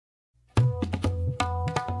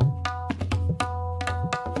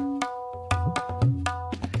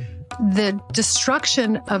The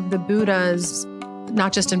destruction of the Buddhas,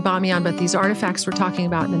 not just in Bamiyan, but these artifacts we're talking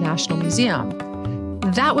about in the National Museum,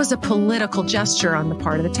 that was a political gesture on the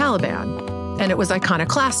part of the Taliban. And it was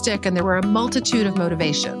iconoclastic, and there were a multitude of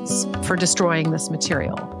motivations for destroying this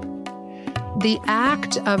material. The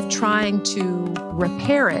act of trying to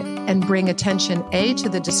repair it and bring attention, A, to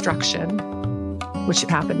the destruction, which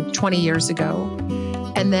happened 20 years ago,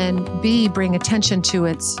 and then B, bring attention to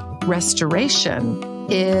its restoration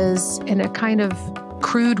is, in a kind of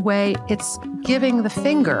crude way, it's giving the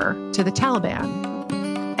finger to the Taliban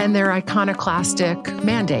and their iconoclastic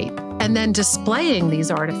mandate. And then displaying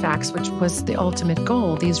these artifacts, which was the ultimate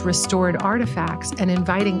goal, these restored artifacts, and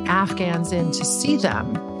inviting Afghans in to see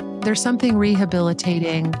them. There's something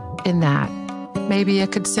rehabilitating in that. Maybe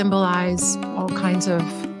it could symbolize all kinds of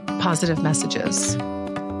positive messages.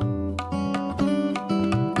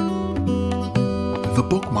 The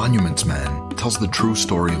book Monuments Men tells the true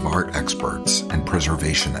story of art experts and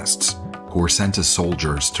preservationists who were sent as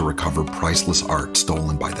soldiers to recover priceless art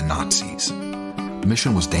stolen by the Nazis. The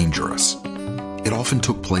mission was dangerous. It often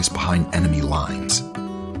took place behind enemy lines.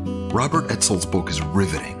 Robert Etzel's book is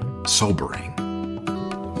riveting, sobering,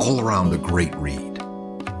 all around a great read.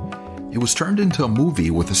 It was turned into a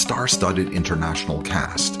movie with a star-studded international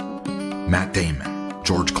cast. Matt Damon,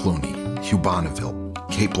 George Clooney, Hugh Bonneville,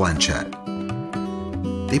 Cate Blanchett.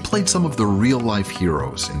 They played some of the real-life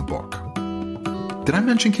heroes in the book. Did I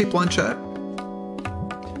mention Cate Blanchett?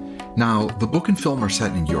 Now, the book and film are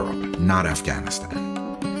set in Europe, not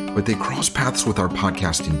Afghanistan, but they cross paths with our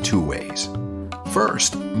podcast in two ways.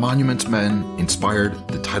 First, Monuments Men inspired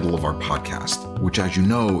the title of our podcast, which, as you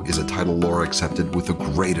know, is a title Laura accepted with the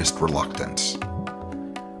greatest reluctance.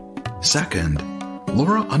 Second,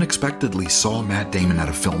 Laura unexpectedly saw Matt Damon at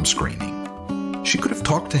a film screening. She could have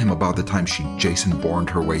talked to him about the time she Jason Bourned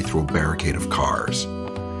her way through a barricade of cars.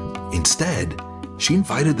 Instead, she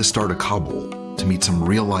invited the star to Kabul to meet some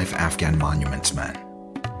real-life Afghan monuments men.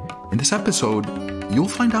 In this episode, you'll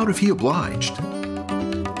find out if he obliged.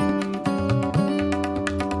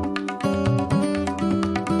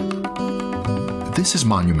 This is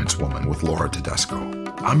Monuments Woman with Laura Tedesco.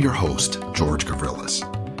 I'm your host, George Gavrilis.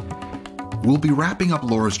 We'll be wrapping up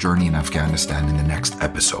Laura's journey in Afghanistan in the next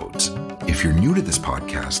episodes. If you're new to this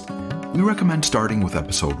podcast, we recommend starting with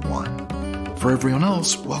episode 1. For everyone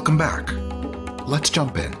else, welcome back. Let's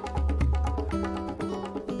jump in.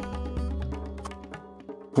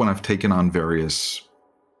 When I've taken on various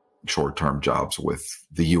short-term jobs with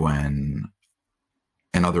the UN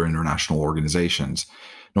and other international organizations,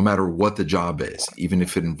 no matter what the job is, even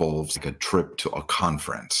if it involves like a trip to a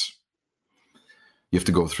conference, you have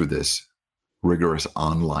to go through this rigorous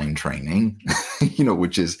online training,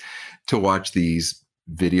 which is to watch these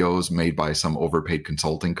videos made by some overpaid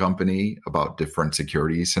consulting company about different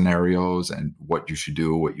security scenarios and what you should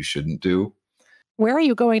do, what you shouldn't do. Where are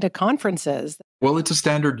you going to conferences? Well, it's a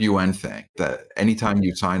standard UN thing that anytime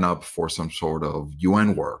you sign up for some sort of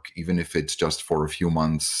UN work, even if it's just for a few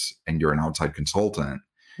months and you're an outside consultant,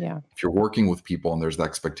 if you're working with people and there's the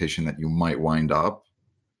expectation that you might wind up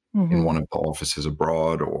in one of the offices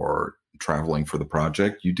abroad or traveling for the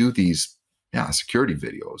project, you do these security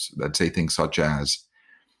videos that say things such as,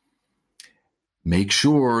 make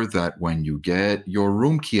sure that when you get your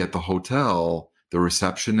room key at the hotel, the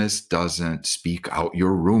receptionist doesn't speak out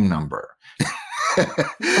your room number.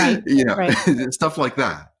 Right. Right. Stuff like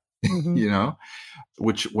that,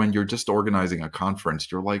 which when you're just organizing a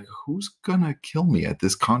conference, you're like, who's going to kill me at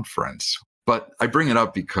this conference? But I bring it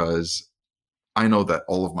up because I know that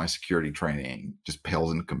all of my security training just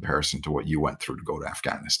pales in comparison to what you went through to go to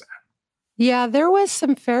Afghanistan. Yeah, there was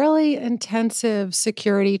some fairly intensive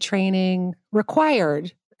security training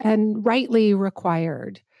required, and rightly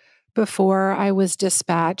required, before I was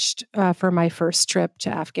dispatched for my first trip to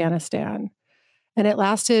Afghanistan. And it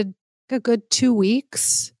lasted a good 2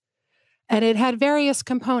 weeks, and it had various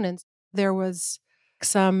components. There was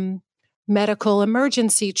some medical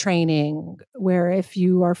emergency training, where if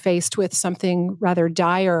you are faced with something rather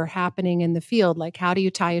dire happening in the field, like how do you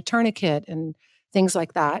tie a tourniquet and things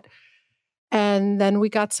like that. And then we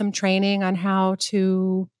got some training on how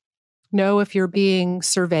to know if you're being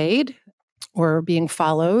surveyed or being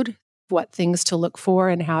followed, what things to look for,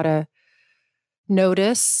 and how to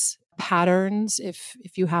notice patterns if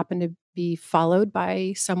you happen to be followed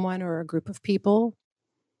by someone or a group of people,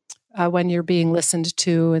 when you're being listened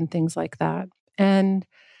to and things like that. And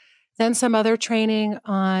then some other training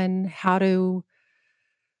on how to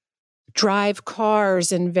drive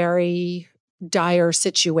cars in very dire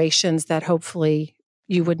situations that hopefully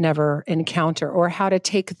you would never encounter, or how to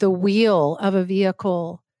take the wheel of a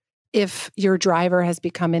vehicle if your driver has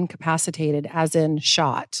become incapacitated, as in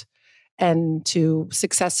shot, and to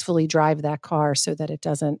successfully drive that car so that it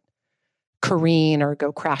doesn't careen or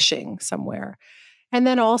go crashing somewhere. And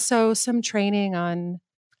then also some training on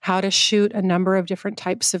how to shoot a number of different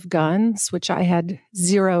types of guns, which I had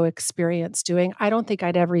zero experience doing. I don't think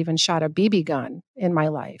I'd ever even shot a BB gun in my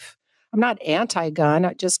life. I'm not anti-gun,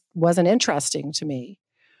 it just wasn't interesting to me.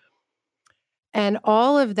 And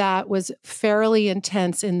all of that was fairly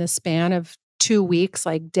intense in the span of 2 weeks,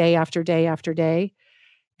 like day after day after day.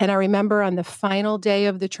 And I remember on the final day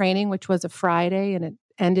of the training, which was a Friday, and it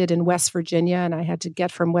ended in West Virginia, and I had to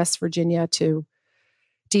get from West Virginia to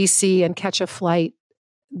DC and catch a flight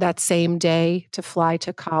that same day to fly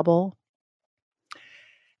to Kabul,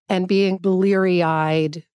 and being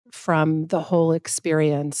bleary-eyed from the whole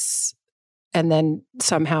experience, and then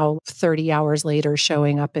somehow 30 hours later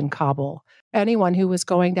showing up in Kabul. Anyone who was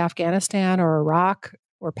going to Afghanistan or Iraq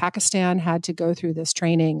or Pakistan had to go through this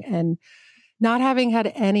training, and not having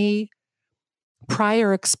had any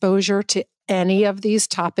prior exposure to any of these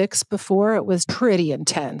topics before, it was pretty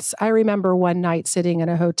intense. I remember one night sitting in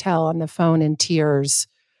a hotel on the phone in tears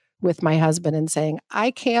with my husband and saying,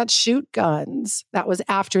 I can't shoot guns. That was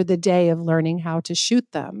after the day of learning how to shoot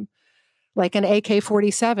them. Like an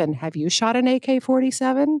AK-47. Have you shot an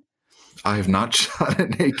AK-47? I have not shot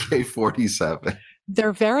an AK-47.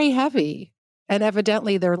 They're very heavy. And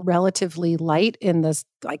evidently they're relatively light in this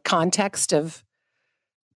like context of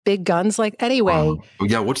big guns. Like anyway.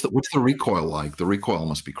 Yeah, what's the recoil like? The recoil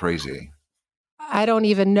must be crazy. I don't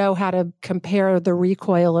even know how to compare the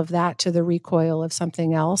recoil of that to the recoil of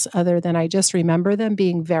something else, other than I just remember them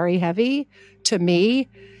being very heavy to me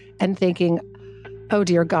and thinking, oh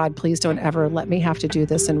dear God, please don't ever let me have to do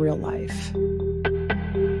this in real life.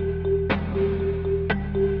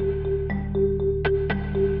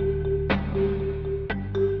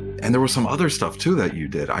 And there was some other stuff too that you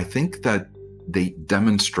did. I think that they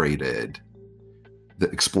demonstrated the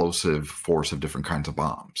explosive force of different kinds of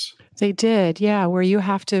bombs. They did, yeah, where you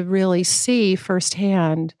have to really see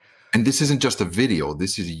firsthand. And this isn't just a video.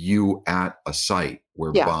 This is you at a site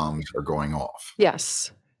where bombs are going off.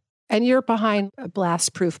 Yes. And you're behind a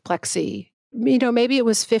blast-proof plexi. You know, maybe it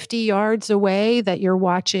was 50 yards away that you're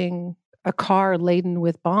watching a car laden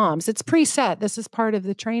with bombs. It's preset. This is part of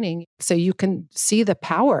the training. So you can see the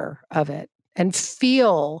power of it and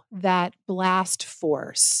feel that blast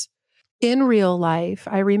force. In real life,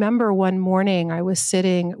 I remember one morning I was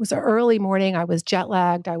sitting, it was an early morning, I was jet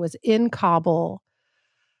lagged, I was in Kabul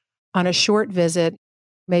on a short visit,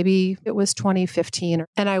 maybe it was 2015,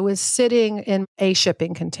 and I was sitting in a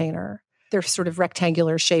shipping container. They're sort of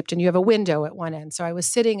rectangular shaped and you have a window at one end. So I was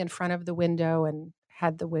sitting in front of the window and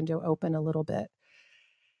had the window open a little bit.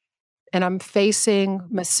 And I'm facing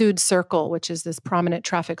Masood Circle, which is this prominent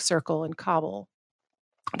traffic circle in Kabul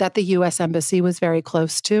that the U.S. Embassy was very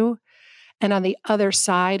close to. And on the other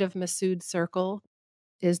side of Masood Circle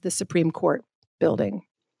is the Supreme Court building.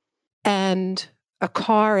 And a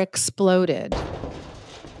car exploded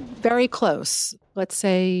very close, let's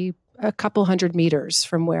say a couple hundred meters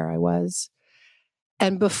from where I was.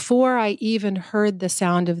 And before I even heard the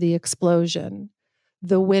sound of the explosion,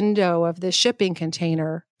 the window of the shipping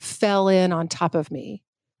container fell in on top of me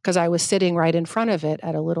because I was sitting right in front of it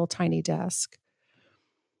at a little tiny desk.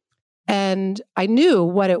 And I knew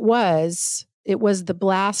what it was. It was the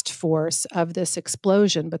blast force of this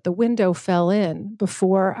explosion, but the window fell in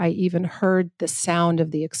before I even heard the sound of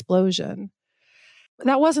the explosion.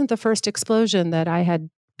 That wasn't the first explosion that I had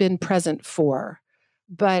been present for,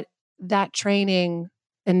 but that training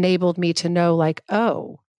enabled me to know, like,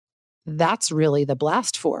 oh, that's really the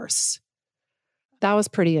blast force. That was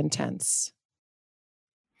pretty intense.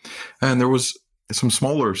 And there was some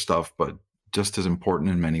smaller stuff, but just as important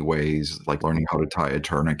in many ways, like learning how to tie a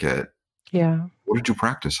tourniquet. Yeah. What did you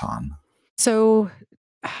practice on? So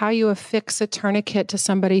how you affix a tourniquet to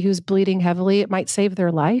somebody who's bleeding heavily, it might save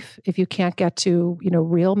their life if you can't get to,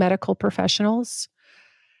 real medical professionals.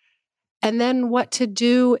 And then what to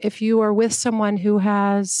do if you are with someone who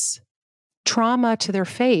has trauma to their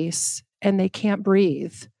face and they can't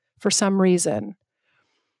breathe for some reason.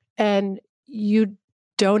 And you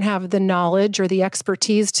don't have the knowledge or the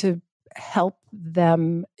expertise to help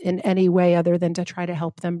them in any way other than to try to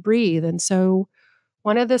help them breathe. And so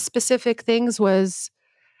one of the specific things was,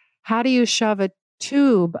 how do you shove a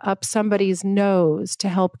tube up somebody's nose to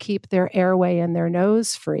help keep their airway and their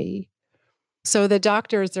nose free? So the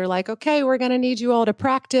doctors are like, okay, we're going to need you all to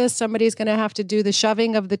practice. Somebody's going to have to do the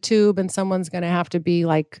shoving of the tube and someone's going to have to be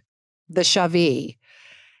like the shovee.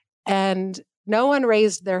 And no one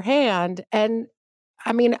raised their hand. And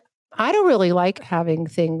I mean, I don't really like having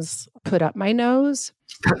things put up my nose.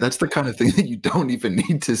 That's the kind of thing that you don't even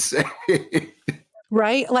need to say.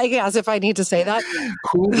 Right? Like, as if I need to say that.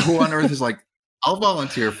 Who on earth is like, I'll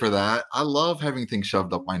volunteer for that. I love having things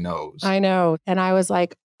shoved up my nose. I know. And I was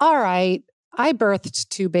like, all right, I birthed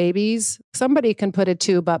 2 babies. Somebody can put a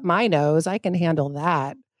tube up my nose. I can handle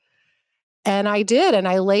that. And I did. And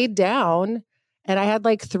I laid down and I had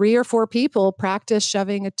like 3 or 4 people practice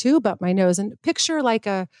shoving a tube up my nose. And picture like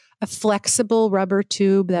a flexible rubber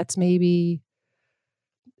tube that's maybe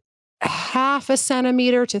 1/2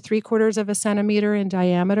 centimeter to 3/4 of a centimeter in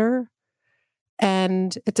diameter.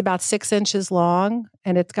 And it's about 6 inches long.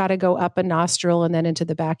 And it's got to go up a nostril and then into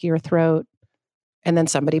the back of your throat. And then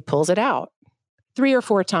somebody pulls it out. 3 or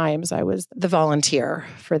 4 times I was the volunteer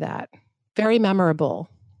for that. Very memorable.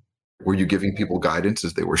 Were you giving people guidance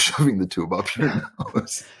as they were shoving the tube up your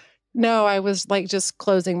nose? No, I was like just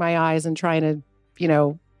closing my eyes and trying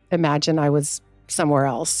to, imagine I was somewhere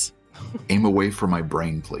else. Aim away from my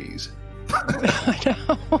brain, please. I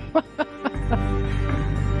know.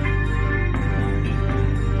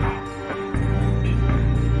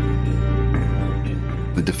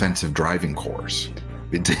 The defensive driving course.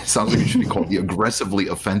 It sounds like it should be called the aggressively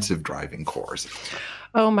offensive driving course.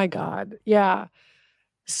 Oh my God. Yeah.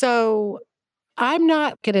 So I'm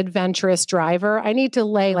not an adventurous driver. I need to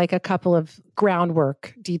lay like a couple of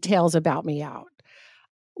groundwork details about me out.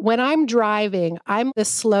 When I'm driving, I'm the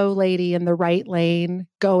slow lady in the right lane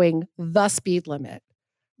going the speed limit.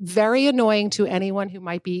 Very annoying to anyone who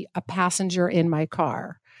might be a passenger in my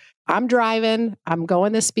car. I'm driving, I'm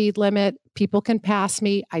going the speed limit. People can pass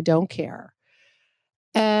me. I don't care.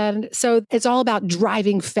 And so it's all about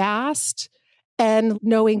driving fast and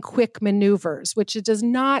knowing quick maneuvers, which it does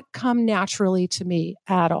not come naturally to me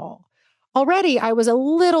at all. Already, I was a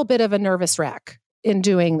little bit of a nervous wreck in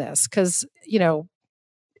doing this because,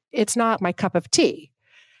 it's not my cup of tea.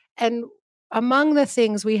 And among the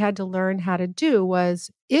things we had to learn how to do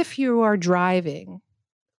was if you are driving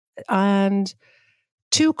and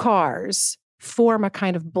 2 cars form a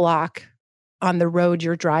kind of block on the road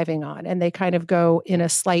you're driving on, and they kind of go in a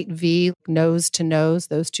slight V, nose to nose,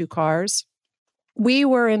 those 2 cars. We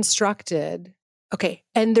were instructed, okay,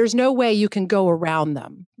 and there's no way you can go around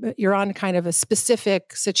them. You're on kind of a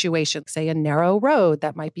specific situation, say a narrow road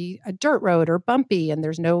that might be a dirt road or bumpy, and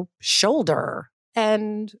there's no shoulder.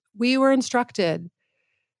 And we were instructed,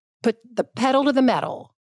 put the pedal to the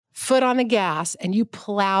metal, foot on the gas, and you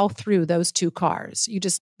plow through those 2 cars. You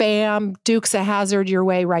just, bam, Dukes of Hazzard your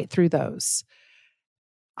way right through those.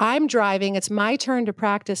 I'm driving. It's my turn to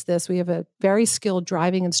practice this. We have a very skilled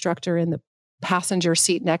driving instructor in the passenger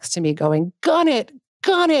seat next to me going, gun it,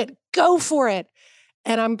 go for it.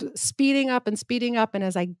 And I'm speeding up. And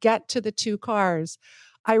as I get to the 2 cars,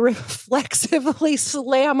 I reflexively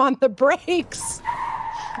slam on the brakes,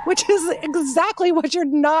 which is exactly what you're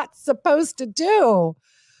not supposed to do.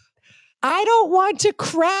 I don't want to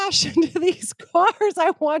crash into these cars.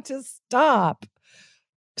 I want to stop.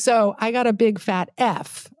 So I got a big fat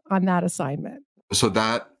F on that assignment. So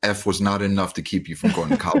that F was not enough to keep you from going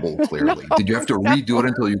to Kabul, clearly. Did you have to redo it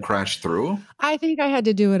until you crashed through? I think I had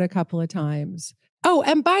to do it a couple of times. Oh,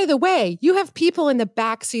 and by the way, you have people in the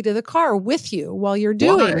back seat of the car with you while you're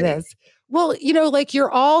doing this. Well, like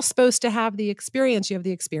you're all supposed to have the experience. You have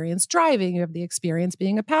the experience driving. You have the experience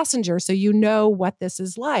being a passenger. So you know what this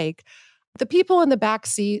is like. The people in the back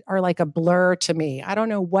seat are like a blur to me. I don't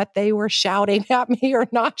know what they were shouting at me or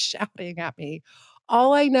not shouting at me.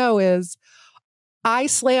 All I know is I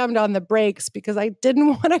slammed on the brakes because I didn't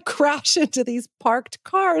want to crash into these parked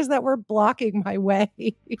cars that were blocking my way.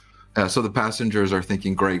 So the passengers are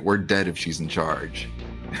thinking, great, we're dead if she's in charge.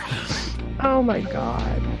 Oh my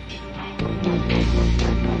God.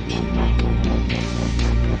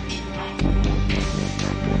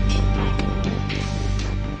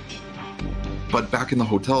 But back in the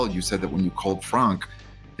hotel, you said that when you called Frank,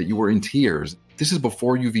 that you were in tears. This is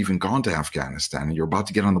before you've even gone to Afghanistan and you're about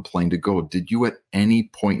to get on the plane to go. Did you at any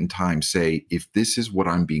point in time say, if this is what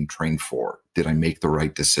I'm being trained for, did I make the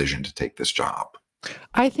right decision to take this job?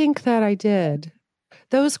 I think that I did.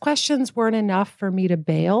 Those questions weren't enough for me to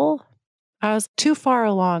bail. I was too far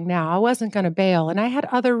along now. I wasn't going to bail. And I had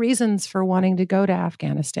other reasons for wanting to go to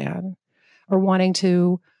Afghanistan or wanting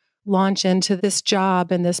to launch into this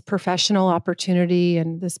job and this professional opportunity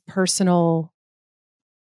and this personal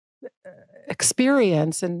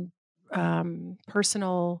experience and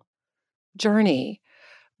personal journey.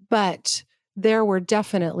 But there were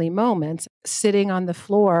definitely moments sitting on the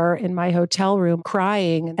floor in my hotel room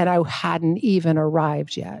crying, and I hadn't even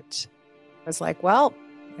arrived yet. I was like, well,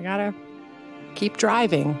 I gotta keep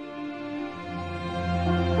driving.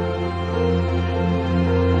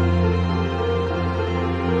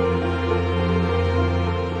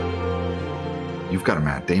 You've got a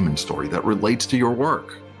Matt Damon story that relates to your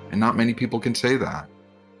work, and not many people can say that.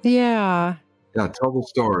 Yeah. Yeah, tell the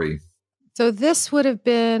story. So this would have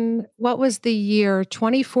been, what was the year,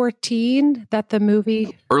 2014 that the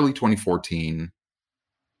movie? Early 2014,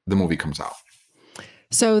 the movie comes out.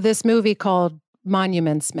 So this movie called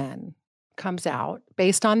Monuments Men comes out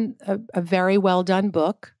based on a very well done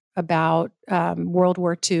book about World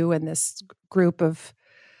War II and this group of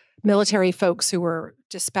military folks who were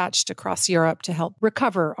dispatched across Europe to help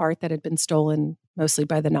recover art that had been stolen mostly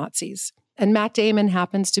by the Nazis. And Matt Damon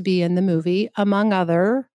happens to be in the movie, among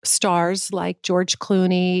other stars like George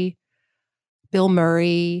Clooney, Bill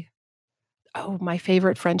Murray, my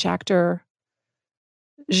favorite French actor,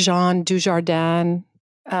 Jean Dujardin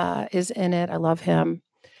is in it. I love him.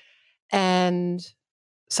 And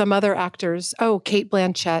some other actors. Oh, Cate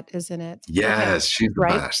Blanchett is in it. Yes, she's the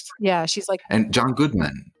best. Yeah, she's like... And John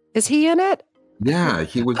Goodman. Is he in it? Yeah,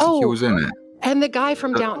 he was in it. And the guy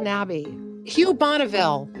from Downton Abbey, Hugh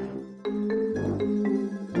Bonneville.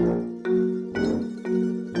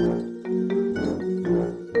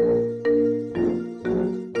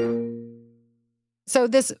 So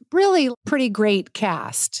this really pretty great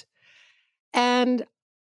cast. And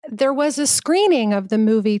there was a screening of the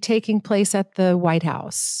movie taking place at the White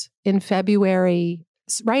House in February,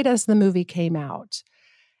 right as the movie came out.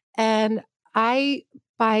 And I,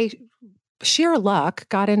 by sheer luck,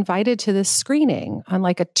 got invited to this screening on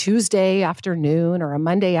like a Tuesday afternoon or a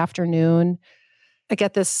Monday afternoon. I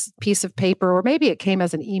get this piece of paper, or maybe it came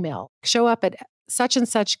as an email. Show up at such and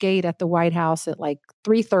such gate at the White House at like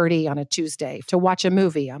 3:30 on a Tuesday to watch a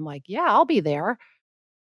movie. I'm like, yeah, I'll be there.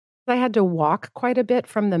 I had to walk quite a bit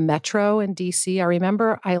from the metro in DC. I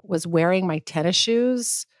remember I was wearing my tennis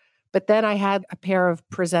shoes, but then I had a pair of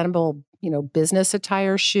presentable, business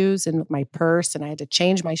attire shoes in my purse, and I had to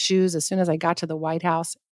change my shoes as soon as I got to the White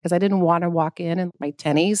House because I didn't want to walk in my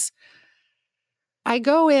tennies. I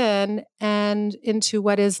go in and into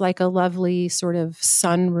what is like a lovely sort of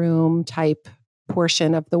sunroom type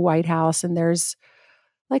portion of the White House, and there's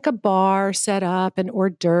like a bar set up and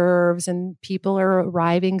hors d'oeuvres, and people are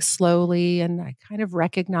arriving slowly. And I kind of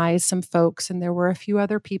recognize some folks, and there were a few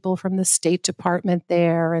other people from the State Department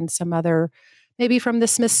there and some other, maybe from the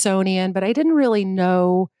Smithsonian, but I didn't really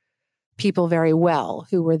know people very well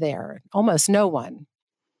who were there, almost no one.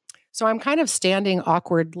 So I'm kind of standing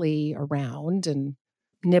awkwardly around and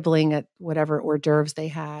nibbling at whatever hors d'oeuvres they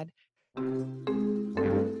had.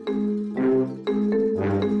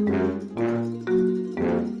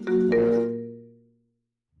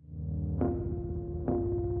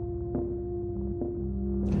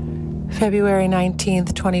 February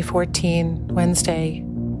 19th, 2014, Wednesday.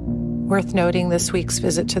 Worth noting this week's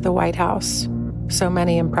visit to the White House. So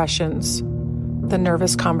many impressions. The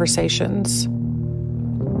nervous conversations.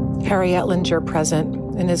 Harry Etlinger present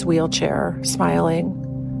in his wheelchair,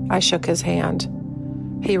 smiling. I shook his hand.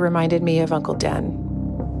 He reminded me of Uncle Den.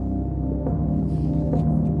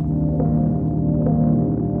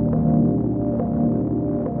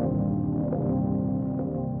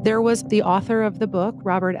 There was the author of the book,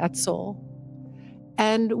 Robert Etzel,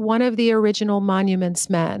 and one of the original Monuments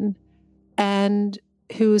Men, and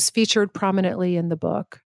who's featured prominently in the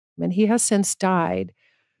book. And he has since died.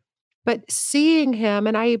 But seeing him,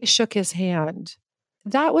 and I shook his hand,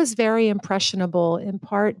 that was very impressionable, in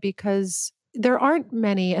part because there aren't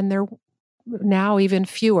many, and there now even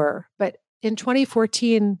fewer. But in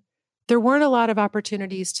 2014, there weren't a lot of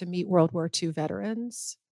opportunities to meet World War II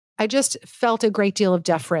veterans. I just felt a great deal of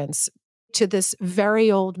deference to this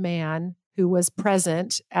very old man who was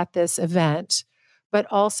present at this event, but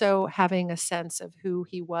also having a sense of who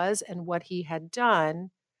he was and what he had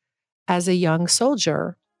done as a young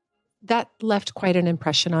soldier. That left quite an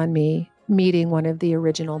impression on me, meeting one of the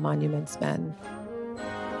original Monuments Men.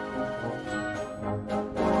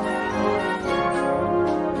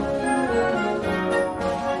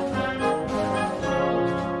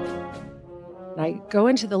 I go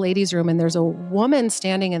into the ladies' room, and there's a woman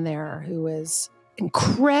standing in there who is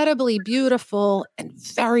incredibly beautiful and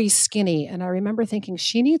very skinny. And I remember thinking,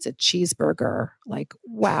 she needs a cheeseburger. Like,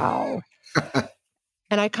 wow.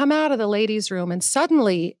 And I come out of the ladies' room, and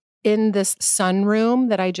suddenly in this sunroom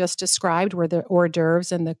that I just described, where the hors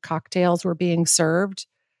d'oeuvres and the cocktails were being served,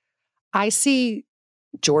 I see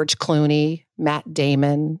George Clooney, Matt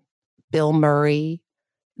Damon, Bill Murray.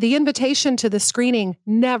 The invitation to the screening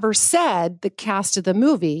never said the cast of the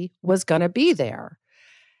movie was going to be there.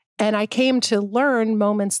 And I came to learn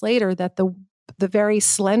moments later that the very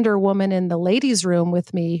slender woman in the ladies' room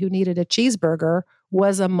with me who needed a cheeseburger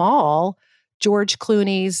was Amal, George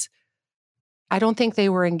Clooney's. I don't think they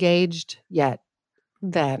were engaged yet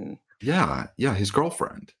then. Yeah, yeah, his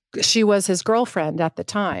girlfriend. She was his girlfriend at the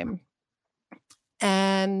time.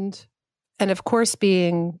 And of course,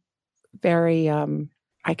 being very,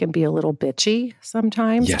 I can be a little bitchy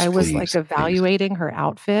sometimes. Yes, I was like please, please. evaluating her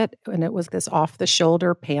outfit, and it was this off the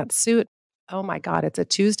shoulder pantsuit. Oh my God, it's a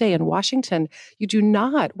Tuesday in Washington. You do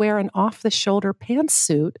not wear an off the shoulder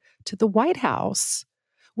pantsuit to the White House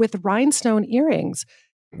with rhinestone earrings.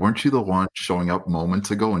 Weren't you the one showing up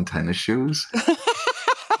moments ago in tennis shoes?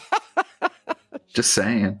 Just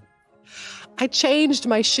saying. I changed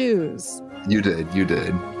my shoes. You did.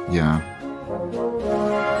 Yeah.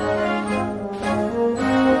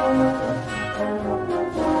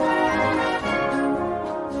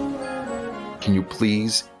 Can you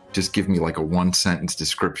please just give me like a one-sentence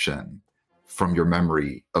description from your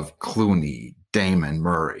memory of Clooney, Damon,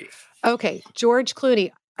 Murray? Okay, George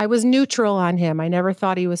Clooney. I was neutral on him. I never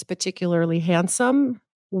thought he was particularly handsome.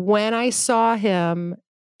 When I saw him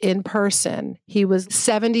in person, he was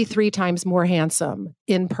 73 times more handsome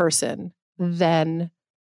in person than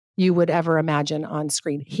you would ever imagine on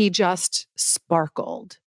screen. He just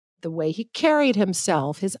sparkled. The way he carried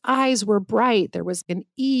himself, his eyes were bright. There was an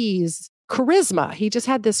ease, charisma. He just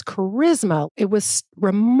had this charisma. It was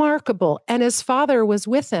remarkable. And his father was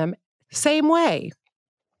with him, same way,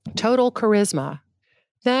 total charisma.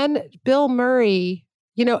 Then Bill Murray,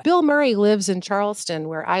 Bill Murray lives in Charleston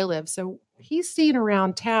where I live. So he's seen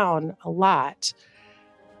around town a lot.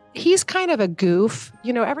 He's kind of a goof.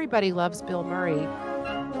 Everybody loves Bill Murray.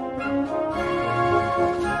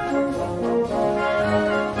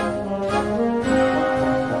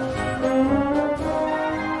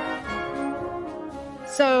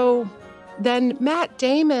 So then Matt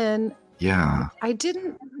Damon, Yeah. I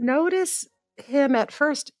didn't notice him at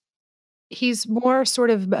first. He's more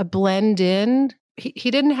sort of a blend in.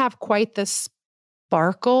 He didn't have quite the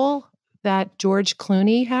sparkle that George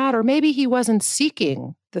Clooney had, or maybe he wasn't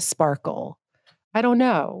seeking the sparkle. I don't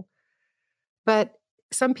know. But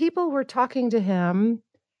some people were talking to him,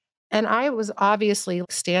 and I was obviously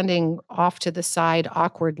standing off to the side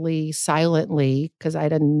awkwardly, silently, because I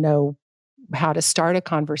didn't know how to start a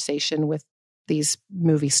conversation with these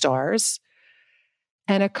movie stars.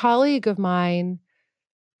 And a colleague of mine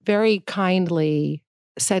very kindly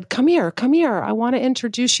said, come here. I want to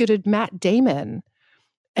introduce you to Matt Damon.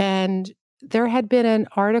 And there had been an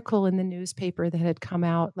article in the newspaper that had come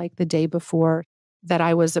out like the day before that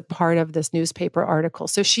I was a part of this newspaper article.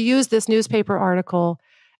 So she used this newspaper article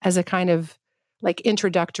as a kind of like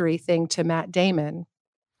introductory thing to Matt Damon.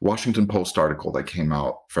 Washington Post article that came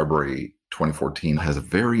out February 2014 has a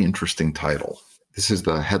very interesting title. This is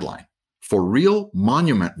the headline. For real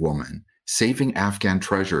monument woman, saving Afghan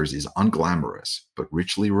treasures is unglamorous, but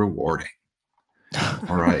richly rewarding.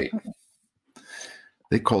 All right.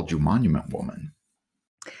 They called you monument woman.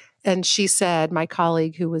 And she said, my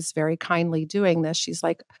colleague who was very kindly doing this, she's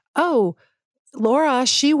like, oh, Laura,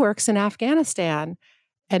 she works in Afghanistan.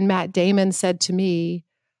 And Matt Damon said to me,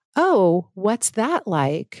 oh, what's that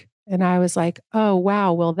like? And I was like, oh,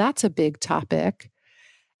 wow, well, that's a big topic.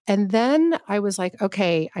 And then I was like,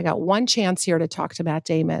 okay, I got one chance here to talk to Matt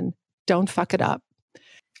Damon. Don't fuck it up.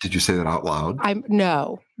 Did you say that out loud?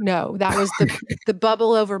 No, that was the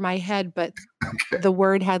bubble over my head, but the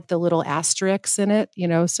word had the little asterisks in it,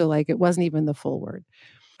 so like it wasn't even the full word.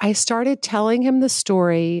 I started telling him the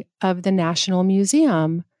story of the National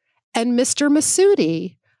Museum and Mr.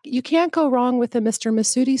 Masudi. You can't go wrong with the Mr.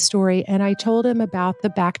 Masudi story. And I told him about the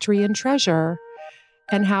Bactrian treasure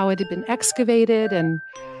and how it had been excavated, and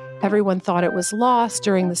everyone thought it was lost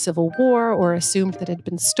during the Civil War or assumed that it had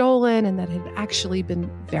been stolen, and that it had actually been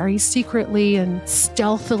very secretly and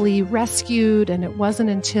stealthily rescued. And it wasn't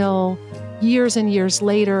until years and years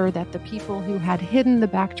later that the people who had hidden the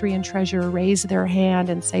Bactrian treasure raise their hand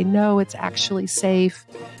and say, no, it's actually safe.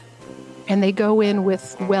 And they go in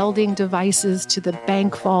with welding devices to the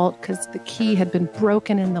bank vault because the key had been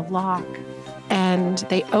broken in the lock. And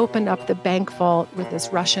they opened up the bank vault with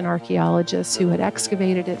this Russian archaeologist who had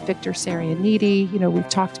excavated it, Victor Sarianidi. We've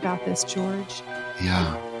talked about this, George.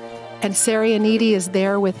 Yeah. And Sarianidi is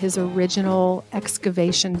there with his original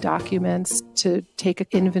excavation documents to take an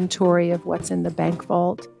inventory of what's in the bank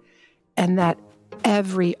vault, and that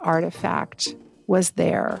every artifact was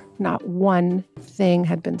there. Not one thing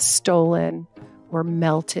had been stolen or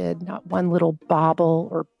melted. Not one little bauble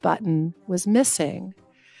or button was missing.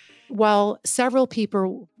 While several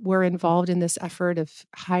people were involved in this effort of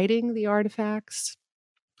hiding the artifacts,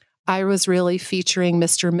 I was really featuring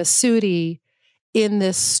Mr. Masudi in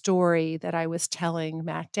this story that I was telling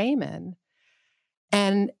Matt Damon.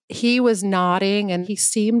 And he was nodding and he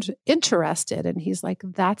seemed interested. And he's like,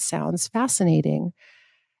 that sounds fascinating.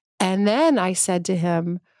 And then I said to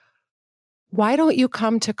him, why don't you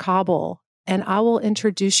come to Kabul and I will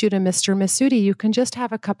introduce you to Mr. Masudi. You can just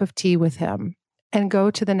have a cup of tea with him and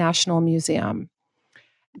go to the National Museum.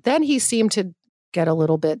 Then he seemed to get a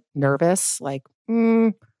little bit nervous, like,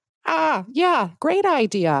 yeah, great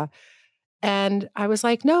idea. And I was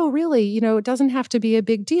like, no, really, it doesn't have to be a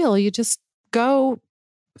big deal. You just go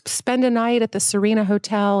spend a night at the Serena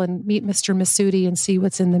Hotel and meet Mr. Masudi and see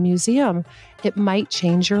what's in the museum. It might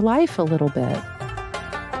change your life a little bit.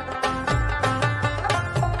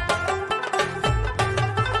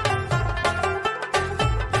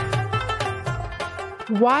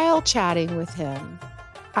 While chatting with him,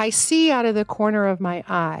 I see out of the corner of my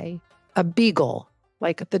eye a beagle,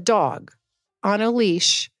 like the dog, on a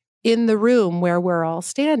leash in the room where we're all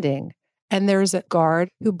standing. And there's a guard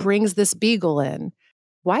who brings this beagle in.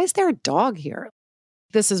 Why is there a dog here?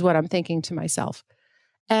 This is what I'm thinking to myself.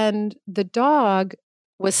 And the dog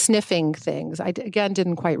was sniffing things. I, again,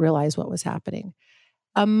 didn't quite realize what was happening.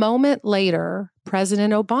 A moment later,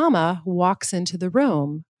 President Obama walks into the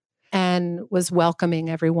room and was welcoming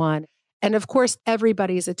everyone. And of course,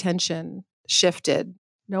 everybody's attention shifted.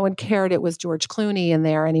 No one cared it was George Clooney in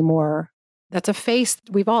there anymore. That's a face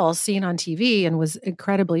we've all seen on TV and was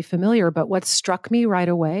incredibly familiar. But what struck me right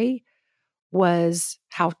away was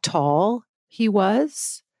how tall he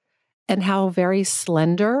was and how very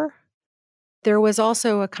slender. There was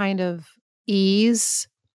also a kind of ease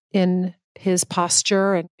in his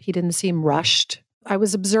posture, and he didn't seem rushed. I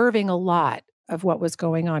was observing a lot of what was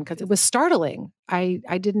going on because it was startling.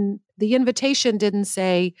 The invitation didn't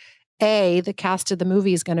say, A, the cast of the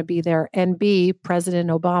movie is going to be there, and B, President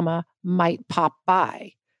Obama might pop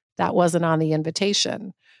by. That wasn't on the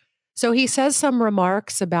invitation. So he says some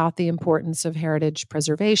remarks about the importance of heritage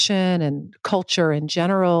preservation and culture in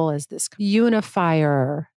general as this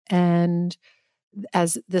unifier and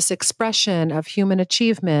as this expression of human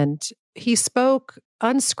achievement. He spoke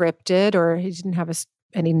unscripted, or he didn't have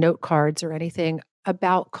any note cards or anything,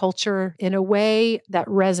 about culture in a way that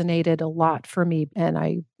resonated a lot for me. And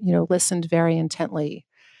I, listened very intently,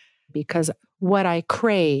 because what I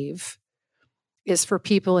crave is for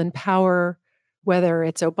people in power, whether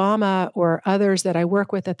it's Obama or others that I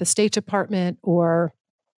work with at the State Department or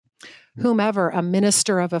whomever, a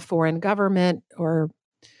minister of a foreign government or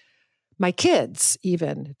my kids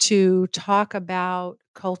even, to talk about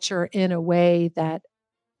culture in a way that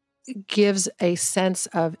gives a sense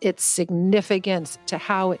of its significance to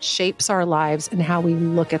how it shapes our lives and how we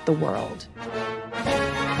look at the world.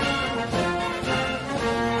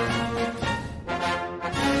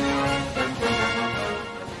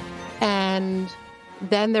 And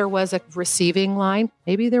then there was a receiving line.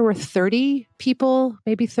 Maybe there were 30 people,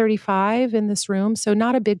 maybe 35 in this room, so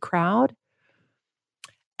not a big crowd.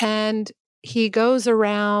 And he goes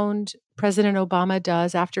around, President Obama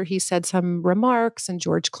does, after he said some remarks, and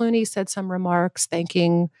George Clooney said some remarks,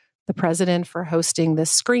 thanking the president for hosting this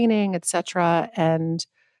screening, et cetera. And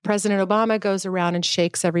President Obama goes around and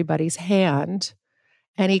shakes everybody's hand.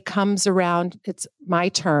 And he comes around, it's my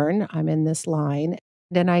turn, I'm in this line.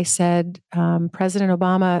 And I said, President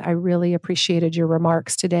Obama, I really appreciated your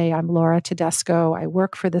remarks today. I'm Laura Tedesco. I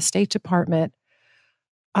work for the State Department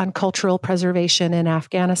on cultural preservation in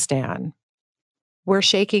Afghanistan. We're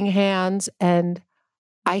shaking hands, and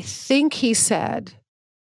I think he said,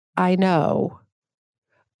 I know,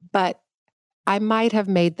 but I might have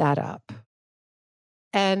made that up.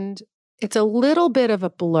 And it's a little bit of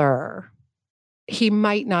a blur. He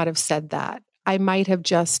might not have said that. I might have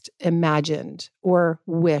just imagined or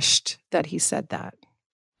wished that he said that.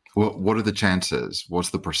 Well, what are the chances?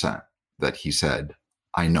 What's the percent that he said,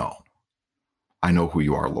 I know who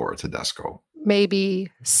you are, Laura Tedesco?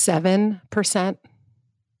 Maybe 7%.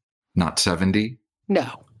 Not 70?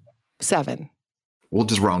 No, 7. We'll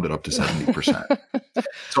just round it up to 70%.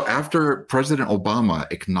 So after President Obama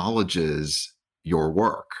acknowledges your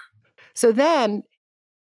work. So then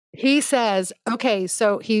he says, okay,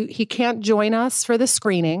 so he can't join us for the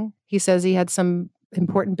screening. He says he had some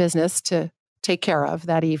important business to take care of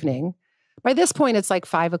that evening. By this point, it's like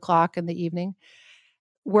 5:00 in the evening.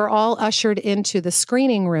 We're all ushered into the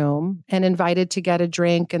screening room and invited to get a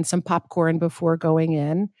drink and some popcorn before going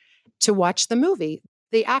in to watch the movie.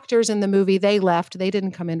 The actors in the movie, they left. They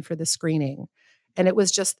didn't come in for the screening. And it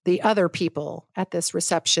was just the other people at this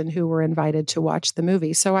reception who were invited to watch the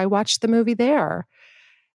movie. So I watched the movie there.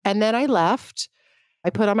 And then I left. I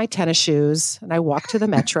put on my tennis shoes and I walked to the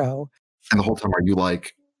metro. And the whole time, are you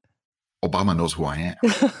like, Obama knows who I am?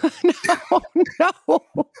 No.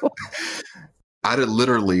 I'd have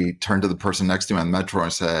literally turned to the person next to me on the metro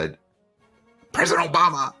and said, President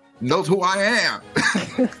Obama, knows who I am.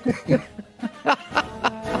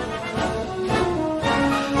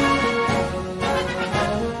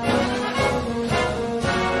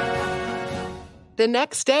 The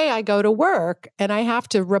next day I go to work and I have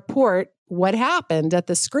to report what happened at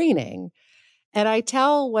the screening. And I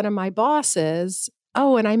tell one of my bosses,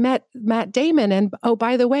 oh, and I met Matt Damon. And oh,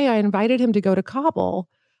 by the way, I invited him to go to Kabul.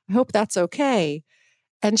 I hope that's okay.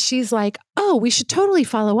 And she's like, oh, we should totally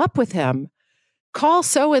follow up with him. Call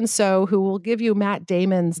so-and-so who will give you Matt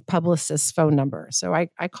Damon's publicist's phone number. So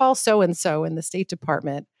I call so-and-so in the State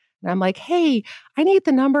Department. And I'm like, hey, I need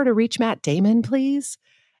the number to reach Matt Damon, please.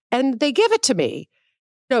 And they give it to me.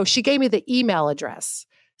 No, she gave me the email address.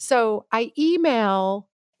 So I email,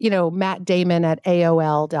 Matt Damon at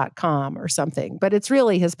AOL.com or something, but it's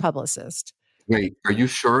really his publicist. Wait, are you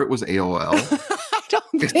sure it was AOL? I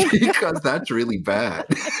don't think because that's really bad.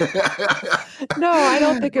 No, I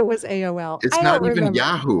don't think it was AOL. It's not even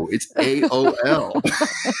Yahoo. It's AOL.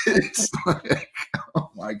 It's like, oh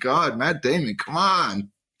my God, Matt Damon, come on.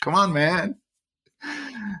 Come on, man.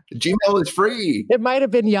 Gmail is free. It might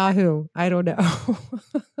have been Yahoo. I don't know.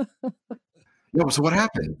 No, so what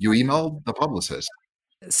happened? You emailed the publicist.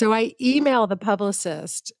 So I emailed the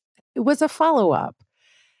publicist. It was a follow-up.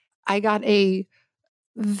 I got a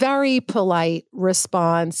very polite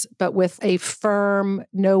response, but with a firm,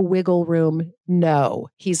 no wiggle room, no.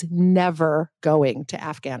 He's never going to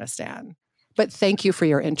Afghanistan. But thank you for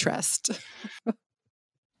your interest.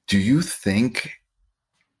 Do you think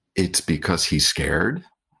it's because he's scared?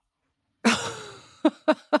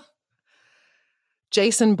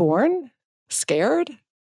 Jason Bourne? Scared?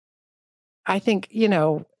 I think,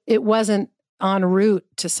 it wasn't en route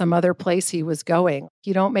to some other place he was going.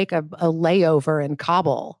 You don't make a layover in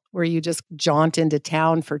Kabul where you just jaunt into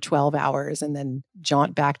town for 12 hours and then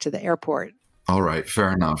jaunt back to the airport. All right,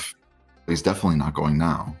 fair enough. He's definitely not going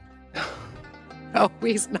now. No,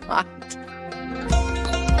 he's not.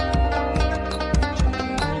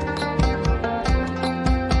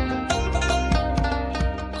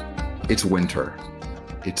 It's winter.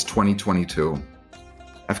 It's 2022.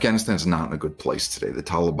 Afghanistan is not in a good place today. The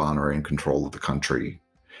Taliban are in control of the country.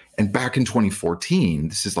 And back in 2014,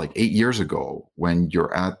 this is like 8 years ago, when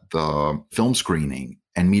you're at the film screening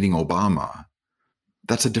and meeting Obama,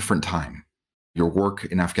 that's a different time. Your work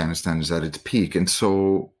in Afghanistan is at its peak. And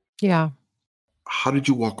so, yeah. How did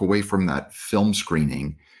you walk away from that film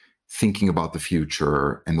screening thinking about the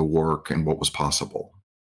future and the work and what was possible?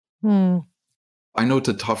 I know it's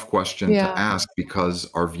a tough question to ask because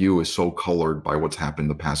our view is so colored by what's happened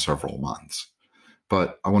the past several months.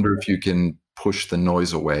 But I wonder if you can push the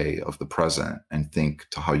noise away of the present and think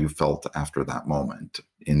to how you felt after that moment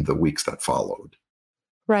in the weeks that followed.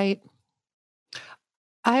 Right.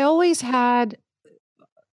 I always had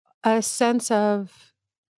a sense of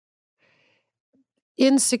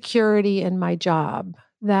insecurity in my job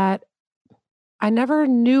that I never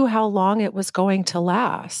knew how long it was going to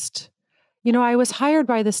last. I was hired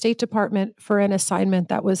by the State Department for an assignment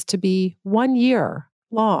that was to be 1 year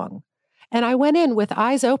long. And I went in with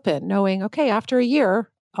eyes open, knowing, okay, after a year,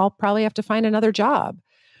 I'll probably have to find another job.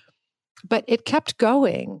 But it kept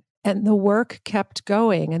going and the work kept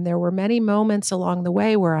going. And there were many moments along the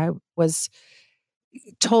way where I was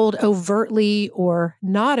told overtly or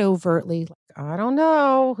not overtly, I don't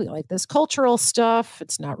know, like this cultural stuff,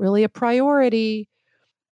 it's not really a priority.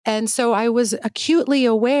 And so I was acutely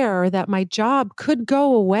aware that my job could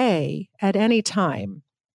go away at any time.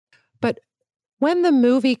 But when the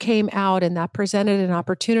movie came out and that presented an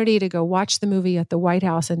opportunity to go watch the movie at the White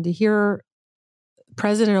House and to hear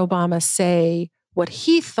President Obama say what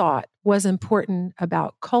he thought was important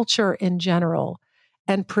about culture in general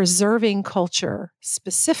and preserving culture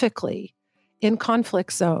specifically in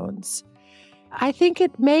conflict zones, I think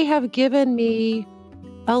it may have given me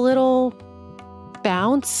a little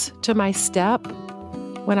bounce to my step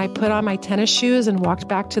when I put on my tennis shoes and walked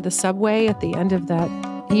back to the subway at the end of that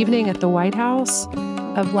evening at the White House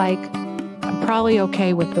of like, I'm probably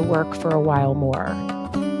okay with the work for a while more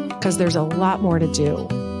because there's a lot more to do.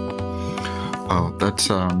 Oh,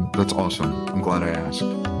 that's awesome. I'm glad I asked.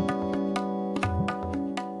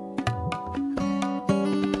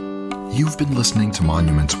 You've been listening to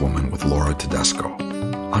Monuments Woman with Laura Tedesco.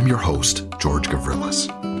 I'm your host, George Gavrilis.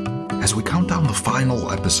 As we count down the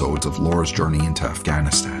final episodes of Laura's journey into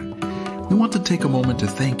Afghanistan, we want to take a moment to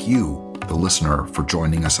thank you, the listener, for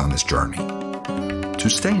joining us on this journey. To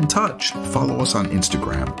stay in touch, follow us on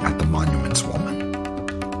Instagram at The Monuments Woman.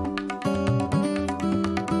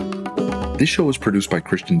 This show is produced by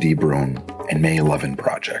Christian D. Brune and May 11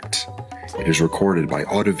 Project. It is recorded by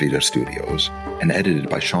Audivita Studios and edited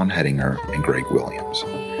by Sean Hedinger and Greg Williams.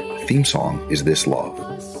 theme song is This Love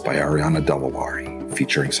by Ariana DeLawari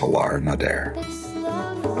featuring Salar Nader.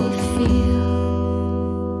 We feel